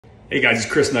Hey guys,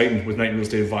 it's Chris Knighton with Knighton Real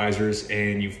Estate Advisors,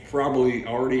 and you've probably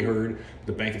already heard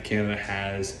the Bank of Canada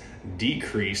has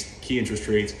decreased key interest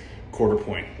rates quarter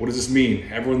point. What does this mean?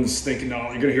 Everyone's thinking,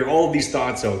 oh, you're gonna hear all of these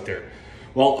thoughts out there.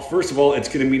 Well, first of all, it's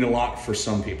gonna mean a lot for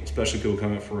some people, especially people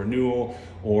coming up for renewal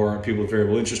or people with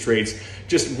variable interest rates,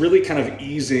 just really kind of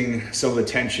easing some of the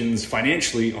tensions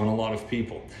financially on a lot of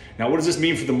people. Now, what does this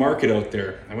mean for the market out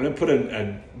there? I'm gonna put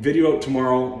a video out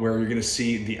tomorrow where you're gonna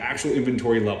see the actual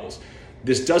inventory levels.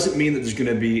 This doesn't mean that there's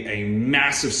gonna be a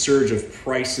massive surge of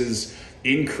prices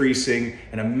increasing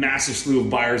and a massive slew of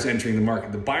buyers entering the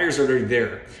market. The buyers are already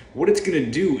there. What it's gonna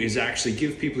do is actually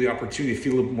give people the opportunity to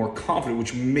feel a little bit more confident,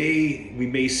 which we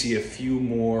may see a few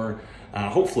more,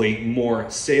 hopefully more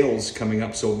sales coming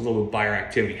up, so a little bit of buyer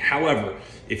activity. However,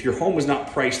 if your home is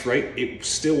not priced right, it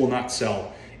still will not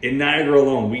sell. In Niagara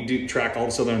alone, we do track all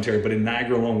of Southern Ontario, but in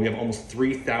Niagara alone, we have almost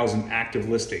 3,000 active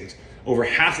listings. Over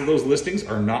half of those listings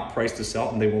are not priced to sell,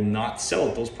 and they will not sell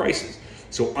at those prices.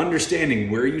 So understanding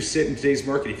where you sit in today's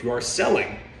market, if you are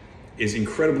selling, is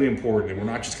incredibly important. And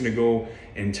we're not just gonna go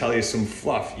and tell you some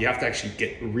fluff. You have to actually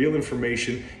get real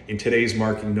information in today's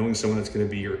market, knowing someone that's gonna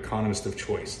be your economist of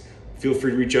choice. Feel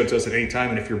free to reach out to us at any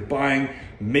time. And if you're buying,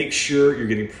 make sure you're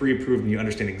getting pre-approved and you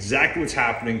understand exactly what's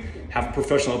happening. Have a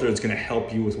professional out there that's gonna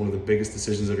help you with one of the biggest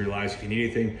decisions of your lives. If you need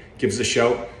anything, give us a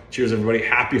shout. Cheers, everybody.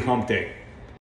 Happy hump day.